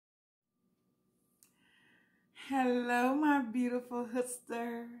Hello, my beautiful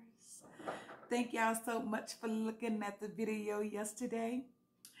Hoodsters. Thank y'all so much for looking at the video yesterday.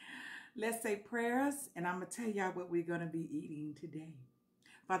 Let's say prayers, and I'm going to tell y'all what we're going to be eating today.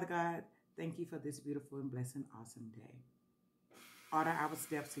 Father God, thank you for this beautiful and blessed, awesome day. Order our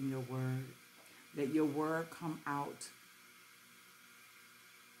steps in your word. Let your word come out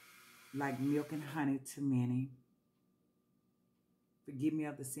like milk and honey to many. Forgive me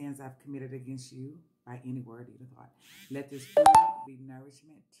of the sins I've committed against you by any word, either thought. Let this food be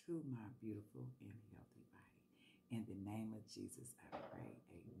nourishment to my beautiful and healthy body. In the name of Jesus, I pray.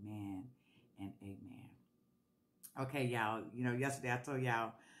 Amen and amen. Okay, y'all. You know, yesterday I told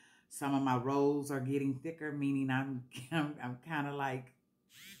y'all some of my rolls are getting thicker, meaning I'm kind of like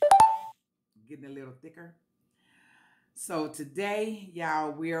getting a little thicker. So today,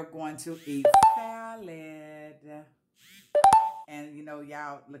 y'all, we are going to eat salad. And, you know,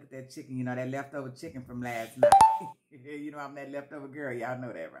 y'all, look at that chicken, you know, that leftover chicken from last night. You know, I'm that leftover girl. Y'all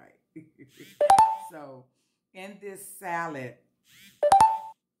know that, right? So, in this salad,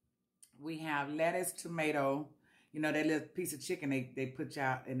 we have lettuce, tomato, you know, that little piece of chicken they put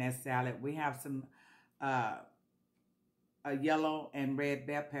out in that salad. We have some yellow and red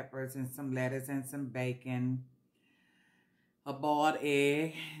bell peppers and some lettuce and some bacon. A boiled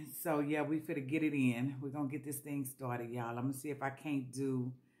egg. So yeah, we finna get it in. We're gonna get this thing started, y'all. I'm gonna see if I can't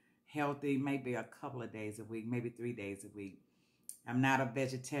do healthy maybe a couple of days a week, maybe 3 days a week. I'm not a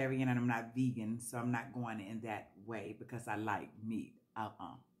vegetarian and I'm not vegan, so I'm not going in that way because I like meat. I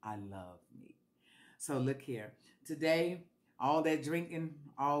love meat. So look here. Today, all that drinking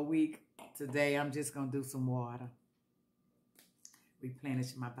all week, today I'm just gonna do some water.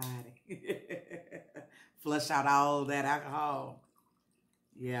 Replenish my body. Flush out all that alcohol.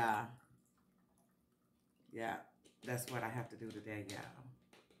 Yeah. Yeah. That's what I have to do today, y'all.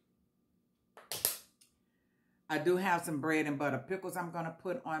 I do have some bread and butter pickles I'm going to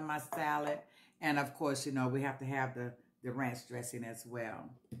put on my salad. And, of course, you know, we have to have the ranch dressing as well.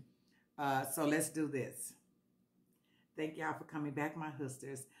 So let's do this. Thank y'all for coming back, my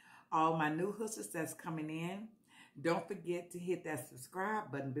Hoodsters. All my new Hoodsters that's coming in, don't forget to hit that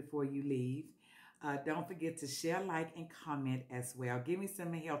subscribe button before you leave. Don't forget to share, like, and comment as well. Give me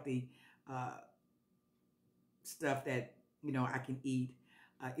some healthy stuff that, you know, I can eat,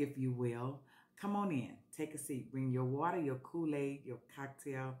 if you will. Come on in. Take a seat. Bring your water, your Kool-Aid, your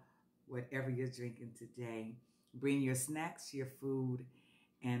cocktail, whatever you're drinking today. Bring your snacks, your food,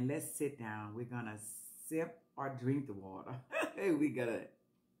 and let's sit down. We're going to sip or drink the water. We're going to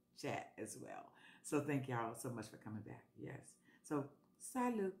chat as well. So thank y'all so much for coming back. Yes. So,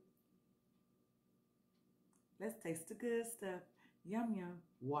 salud. Let's taste the good stuff. Yum, yum.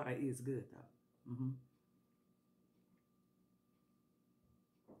 Water is good, though.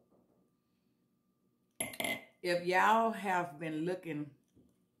 If y'all have been looking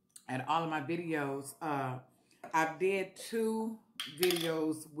at all of my videos, I did 2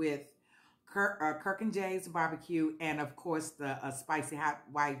 videos with Kirk and Jay's barbecue and, of course, the spicy hot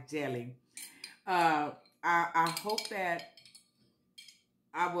white jelly. I hope that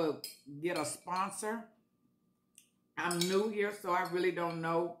I will get a sponsor. I'm new here, so I really don't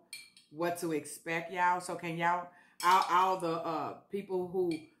know what to expect, y'all. So can y'all, all the people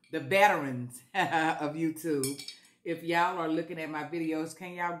who, the veterans of YouTube, if y'all are looking at my videos,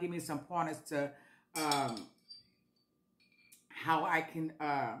 can y'all give me some pointers to how I can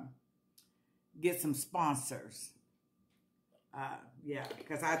get some sponsors? Yeah,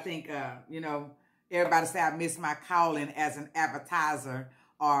 because I think, you know, everybody say I missed my calling as an advertiser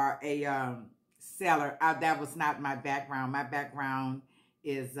or a seller. That was not my background. My background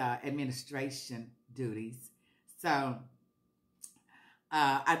is administration duties. So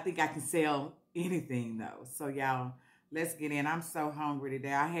I think I can sell anything, though. So, y'all, let's get in. I'm so hungry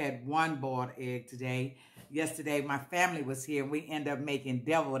today. I had 1 boiled egg today. Yesterday, my family was here. We ended up making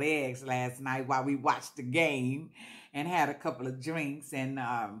deviled eggs last night while we watched the game and had a couple of drinks. And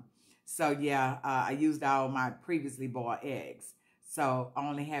so, yeah, I used all my previously boiled eggs. So I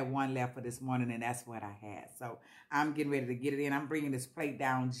only had 1 left for this morning, and that's what I had. So I'm getting ready to get it in. I'm bringing this plate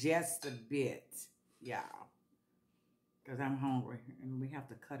down just a bit, y'all, because I'm hungry, and we have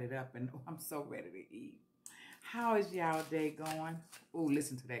to cut it up, and I'm so ready to eat. How is y'all day going? Oh,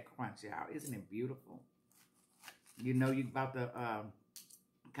 listen to that crunch, y'all. Isn't it beautiful? You know you're about to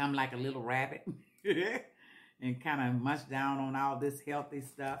come like a little rabbit and kind of munch down on all this healthy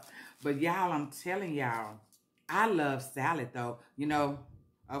stuff. But y'all, I'm telling y'all, I love salad, though. You know,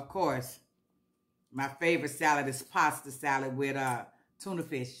 of course, my favorite salad is pasta salad with tuna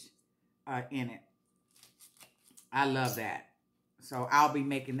fish in it. I love that. So I'll be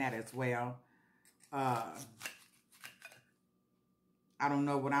making that as well. I don't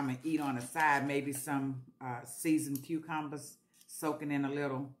know what I'm going to eat on the side. Maybe some seasoned cucumbers soaking in a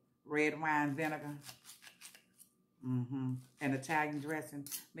little red wine vinegar. And Italian dressing.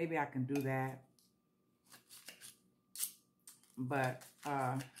 Maybe I can do that. But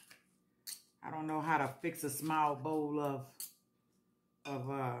I don't know how to fix a small bowl of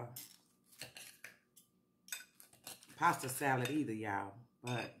pasta salad either, y'all.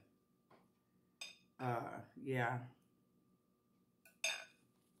 But yeah.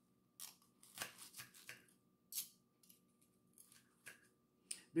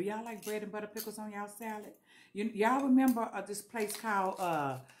 Do y'all like bread and butter pickles on y'all salad? Y'all remember this place called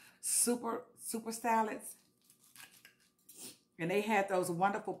Super Salads? And they had those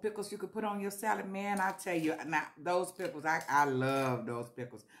wonderful pickles you could put on your salad. Man, I tell you, now those pickles, I love those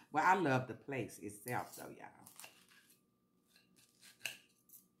pickles. Well, I love the place itself, though, y'all.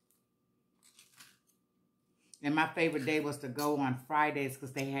 And my favorite day was to go on Fridays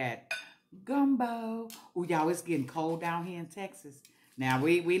because they had gumbo. Oh, y'all, it's getting cold down here in Texas. Now,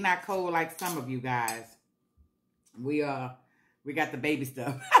 we not cold like some of you guys. We got the baby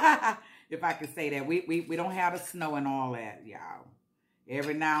stuff. If I could say that. We don't have the snow and all that, y'all.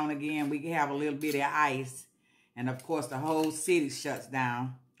 Every now and again, we can have a little bit of ice. And, of course, the whole city shuts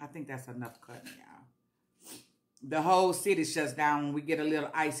down. I think that's enough cutting, y'all. The whole city shuts down when we get a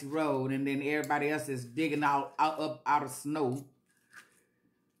little icy road, and then everybody else is digging up out of snow.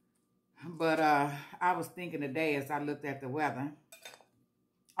 But I was thinking today as I looked at the weather.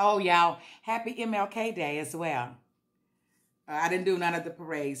 Oh, y'all, happy MLK Day as well. I didn't do none of the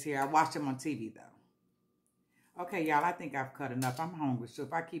parades here. I watched them on TV, though. Okay, y'all, I think I've cut enough. I'm hungry, so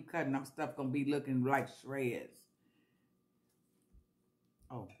if I keep cutting, stuff going to be looking like shreds.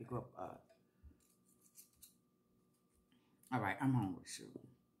 Oh, pick up. All right, I'm hungry, shoot.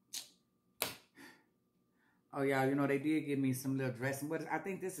 Oh, y'all, you know, they did give me some little dressing. I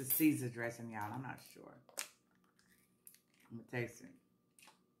think this is Caesar dressing, y'all. I'm not sure. I'm going to taste it.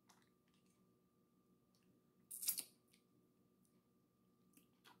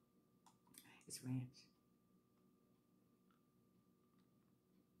 It's ranch.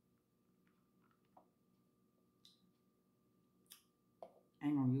 I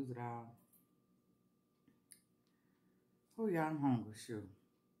ain't going to use it all. Oh, yeah, I'm hungry, shoot.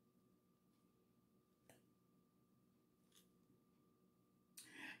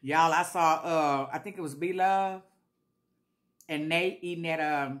 Y'all, I saw, I think it was B-Love and Nate eating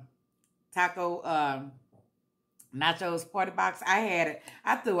that taco nachos party box. I had it.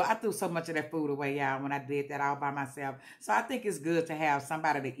 I threw so much of that food away, y'all, when I did that all by myself. So I think it's good to have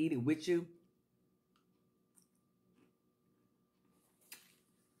somebody to eat it with you.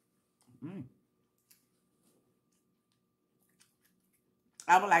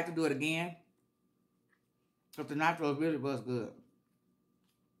 I would like to do it again. Because the nachos really was good.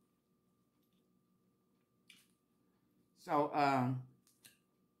 So,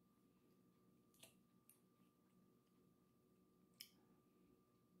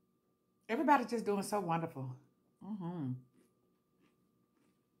 everybody's just doing so wonderful.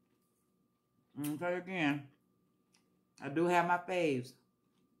 Okay, again, I do have my faves.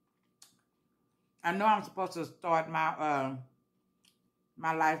 I know I'm supposed to start my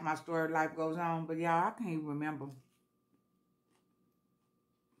my life, my story, life goes on, but y'all, I can't even remember.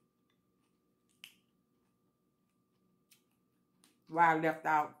 Why I left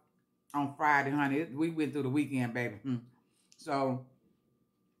out on Friday, honey. We went through the weekend, baby. So,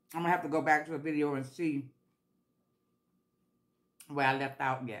 I'm going to have to go back to a video and see where I left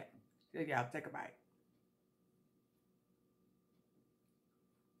out yet. Here, y'all, take a bite.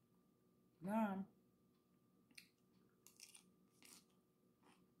 Yum.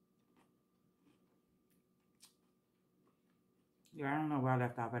 Yeah, I don't know where I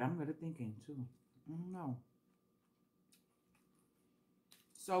left out, but I'm really thinking, too. I don't know.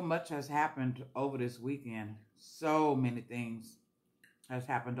 So much has happened over this weekend. So many things has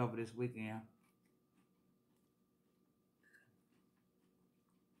happened over this weekend.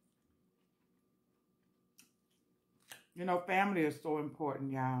 You know, family is so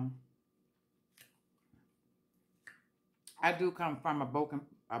important, y'all. I do come from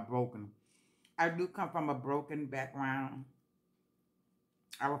I do come from a broken background.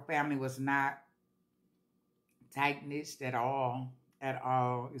 Our family was not tight-knit at all.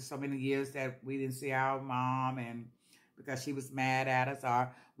 It's so many years that we didn't see our mom, and because she was mad at us,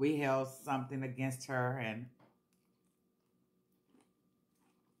 or we held something against her, and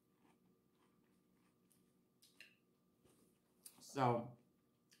so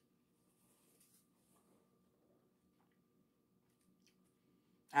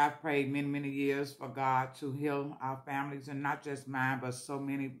I've prayed many, many years for God to heal our families, and not just mine, but so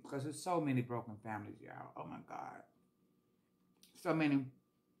many, because there's so many broken families, y'all. Oh my God. So many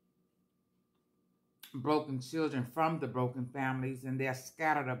broken children from the broken families, and they're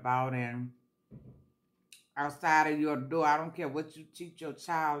scattered about and outside of your door. I don't care what you teach your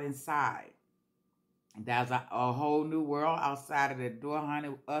child inside. There's a whole new world outside of the door, honey.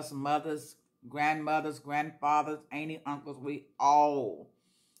 Us mothers, grandmothers, grandfathers, auntie, uncles, we all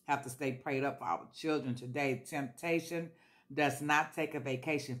have to stay prayed up for our children today. Temptation does not take a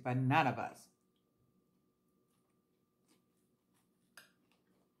vacation for none of us.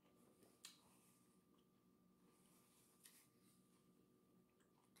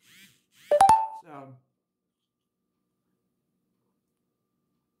 So,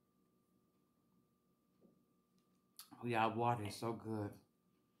 oh y'all, water is so good.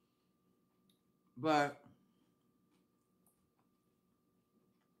 But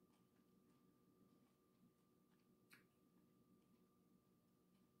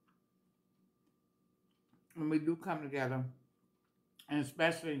when we do come together, and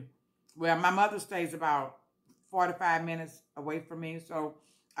especially, well, my mother stays about 45 minutes away from me, so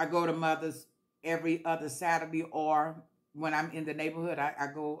I go to mother's every other Saturday, or when I'm in the neighborhood, I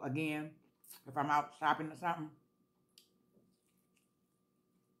go again if I'm out shopping or something.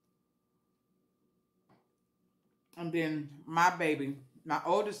 And then my baby, my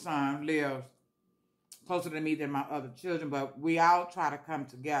oldest son, lives closer to me than my other children, but we all try to come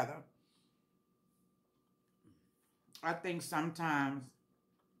together. I think sometimes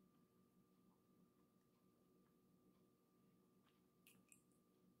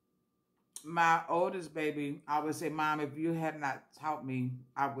my oldest baby, I would say, Mom, if you had not taught me,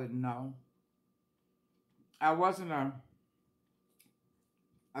 I wouldn't know. I wasn't a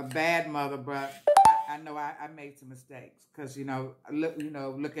bad mother, but I know I made some mistakes because,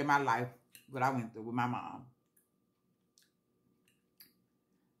 look at my life, what I went through with my mom.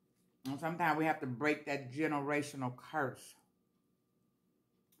 And sometimes we have to break that generational curse.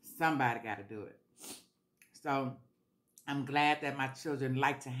 Somebody got to do it. So I'm glad that my children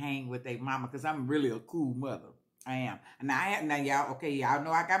like to hang with their mama because I'm really a cool mother. I am. And now y'all, okay, y'all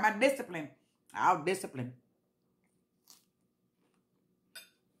know I got my discipline. I'll discipline.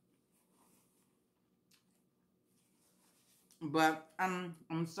 But I'm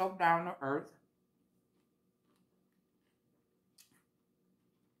so down to earth.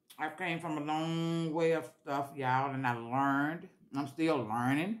 I came from a long way of stuff, y'all, and I learned. I'm still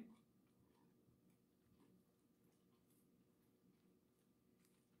learning.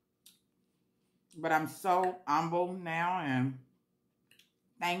 But I'm so humble now and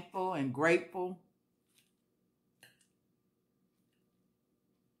thankful and grateful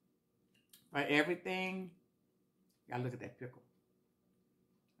for everything. Y'all look at that pickle.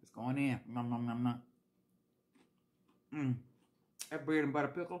 It's going in. Nom, nom, nom, nom. That bread and butter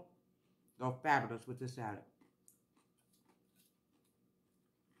pickle go fabulous with this salad.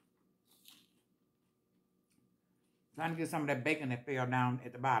 Trying to get some of that bacon that fell down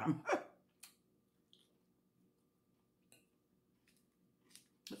at the bottom.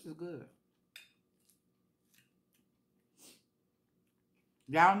 This is good.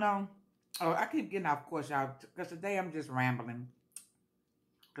 Y'all know? Oh, I keep getting off course, y'all, because today I'm just rambling.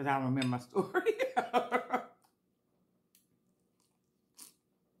 Because I don't remember my story.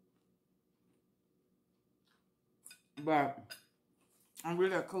 But I'm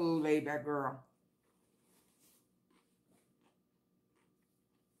really a cool, laid-back girl.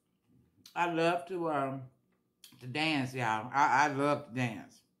 I love to dance, y'all. I love to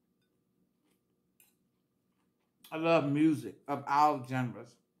dance. I love music of all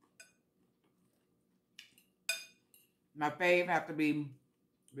genres. My fave have to be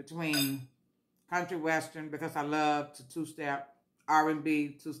between country western because I love to two-step,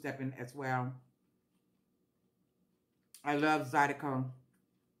 R&B two-stepping as well. I love Zydeco.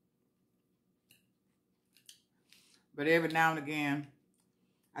 But every now and again,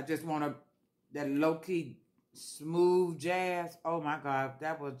 I just want that low-key, smooth jazz. Oh my God,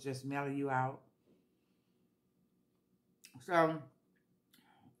 that will just mellow you out. So,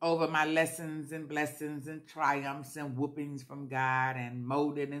 over my lessons and blessings and triumphs and whoopings from God and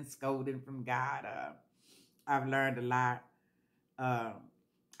molding and scolding from God, I've learned a lot.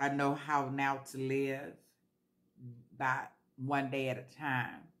 I know how now to live by one day at a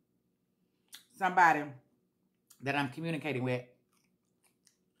time. Somebody that I'm communicating with,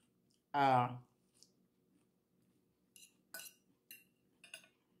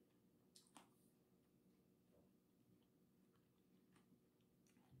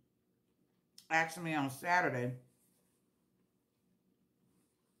 asked me on Saturday,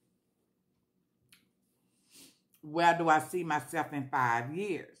 where do I see myself in 5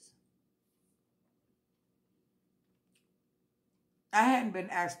 years? I hadn't been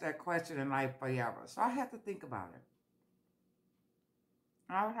asked that question in life forever, so I had to think about it.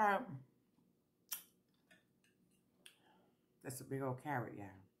 All right. That's a big old carrot, yeah.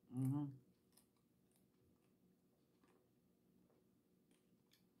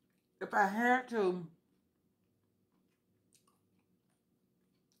 If I had to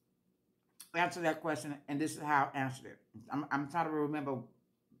answer that question, and this is how I answered it. I'm trying to remember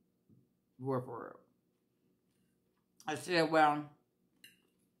word for word. I said, well,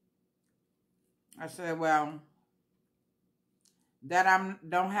 that I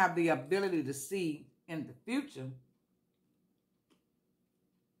don't have the ability to see in the future.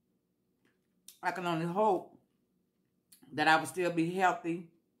 I can only hope that I will still be healthy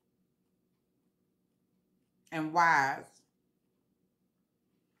and wise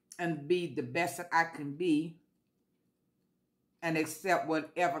and be the best that I can be and accept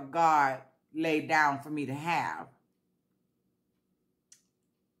whatever God laid down for me to have.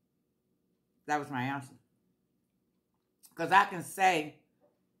 That was my answer. Because I can say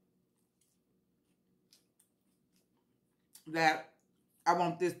that I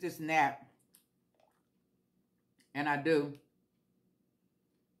want this, this, and that. And I do.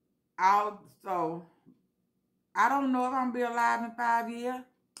 Also, I don't know if I'm going to be alive in 5 years.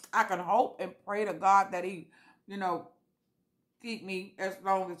 I can hope and pray to God that he, keep me as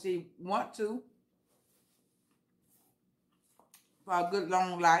long as he want to. For a good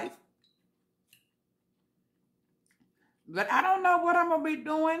long life. But I don't know what I'm going to be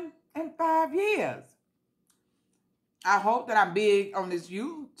doing in 5 years. I hope that I'm big on this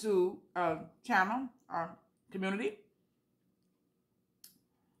YouTube channel or community.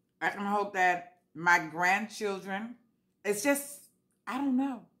 I can hope that my grandchildren, it's just, I don't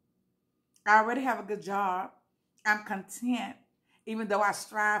know. I already have a good job. I'm content. Even though I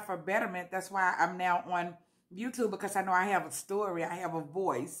strive for betterment, that's why I'm now on YouTube, because I know I have a story, I have a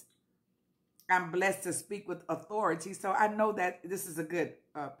voice. I'm blessed to speak with authority, so I know that this is a good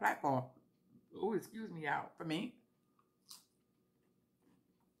platform. Oh, excuse me, y'all, for me.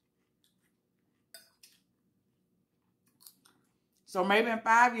 So maybe in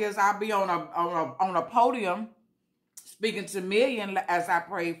 5 years I'll be on a podium speaking to millions as I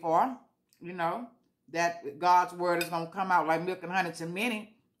pray for. That God's word is gonna come out like milk and honey to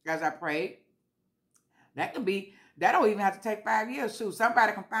many as I prayed. That don't even have to take 5 years. Shoot,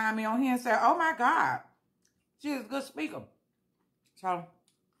 somebody can find me on here and say, "Oh my God, she's a good speaker." So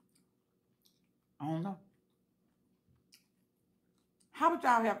I don't know. How would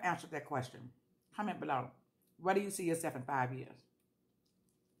y'all have answered that question? Comment below. Where do you see yourself in 5 years?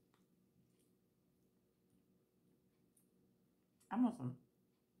 I want some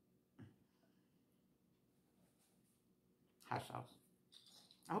hot sauce.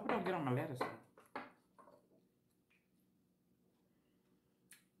 I hope it don't get on my lettuce.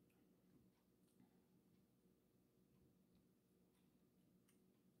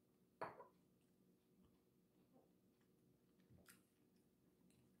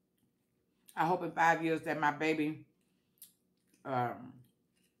 I hope in 5 years that my baby, my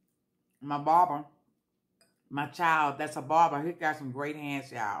barber, my child, that's a barber, he got some great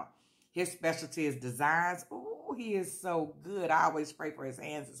hands, y'all. His specialty is designs. Oh, he is so good. I always pray for his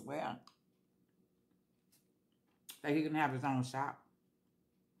hands as well. That he can have his own shop.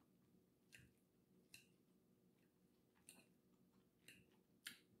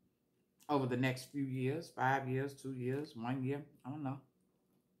 Over the next few years, 5 years, 2 years, 1 year, I don't know.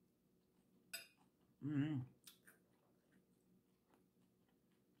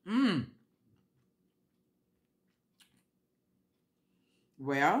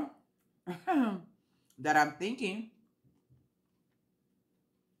 Well, that I'm thinking,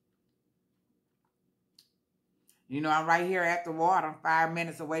 I'm right here at the water, 5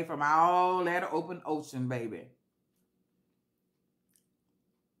 minutes away from all that open ocean, baby.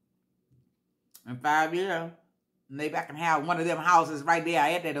 In 5 years, maybe I can have one of them houses right there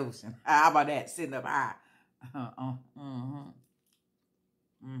at that ocean. How about that? Sitting up high.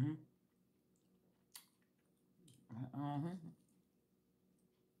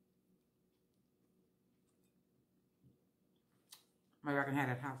 Maybe I can have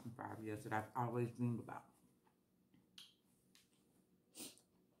that house in 5 years that I've always dreamed about.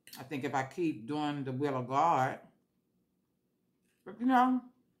 I think if I keep doing the will of God, but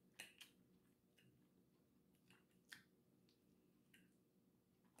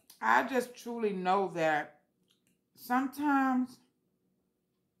I just truly know that sometimes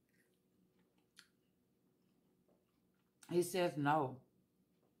he says no.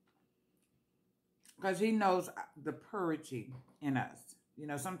 Because he knows the purity in us. You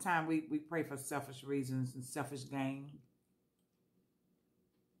know, sometimes we pray for selfish reasons and selfish gain,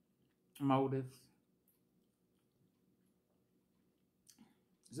 motives.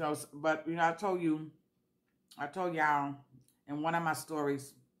 So, but, you know, I told y'all in one of my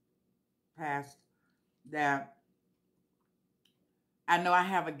stories past that I know I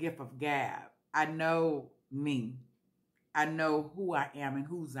have a gift of gab. I know me. I know who I am and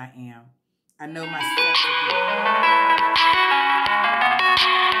whose I am. I know myself.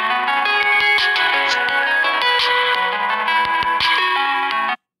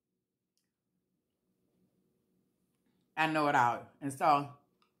 I know it all. And so,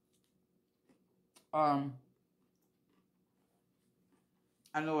 I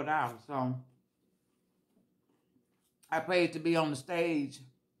know it all. So, I prayed to be on the stage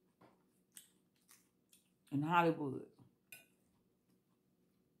in Hollywood.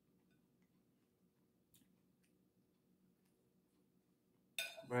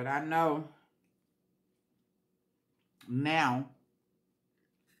 But I know now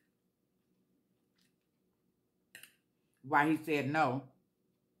why he said no.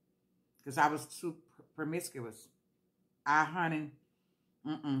 Because I was too promiscuous. Honey,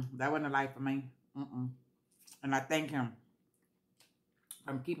 that wasn't a life for me. And I thank him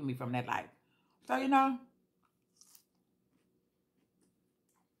for keeping me from that life. So, you know,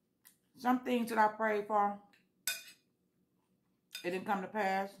 some things that I prayed for, it didn't come to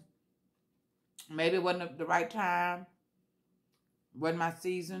pass. Maybe it wasn't the right time. Wasn't my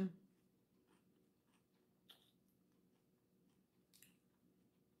season.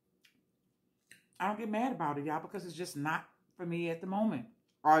 I don't get mad about it, y'all, because it's just not for me at the moment.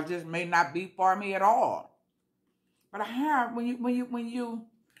 Or it just may not be for me at all. But I have, when you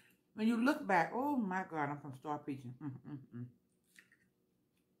look back, oh my God, I'm from Star Preaching.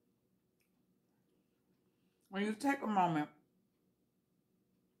 When you take a moment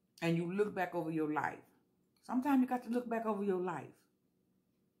and you look back over your life, sometimes you got to look back over your life.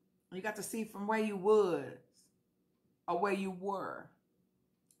 You got to see from where you was or where you were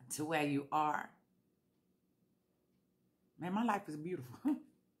to where you are. Man, my life is beautiful.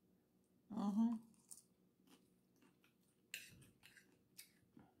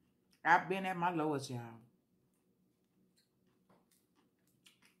 I've been at my lowest, y'all.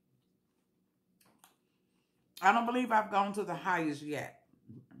 I don't believe I've gone to the highest yet.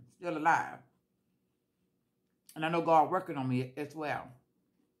 I'm still alive. And I know God working on me as well.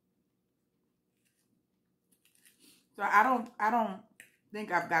 So I don't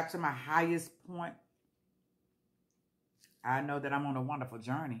think I've got to my highest point. I know that I'm on a wonderful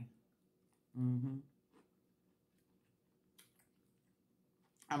journey. I'm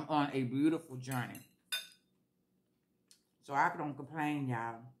on a beautiful journey. So I don't complain,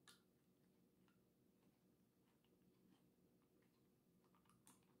 y'all.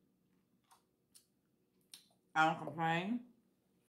 I don't complain.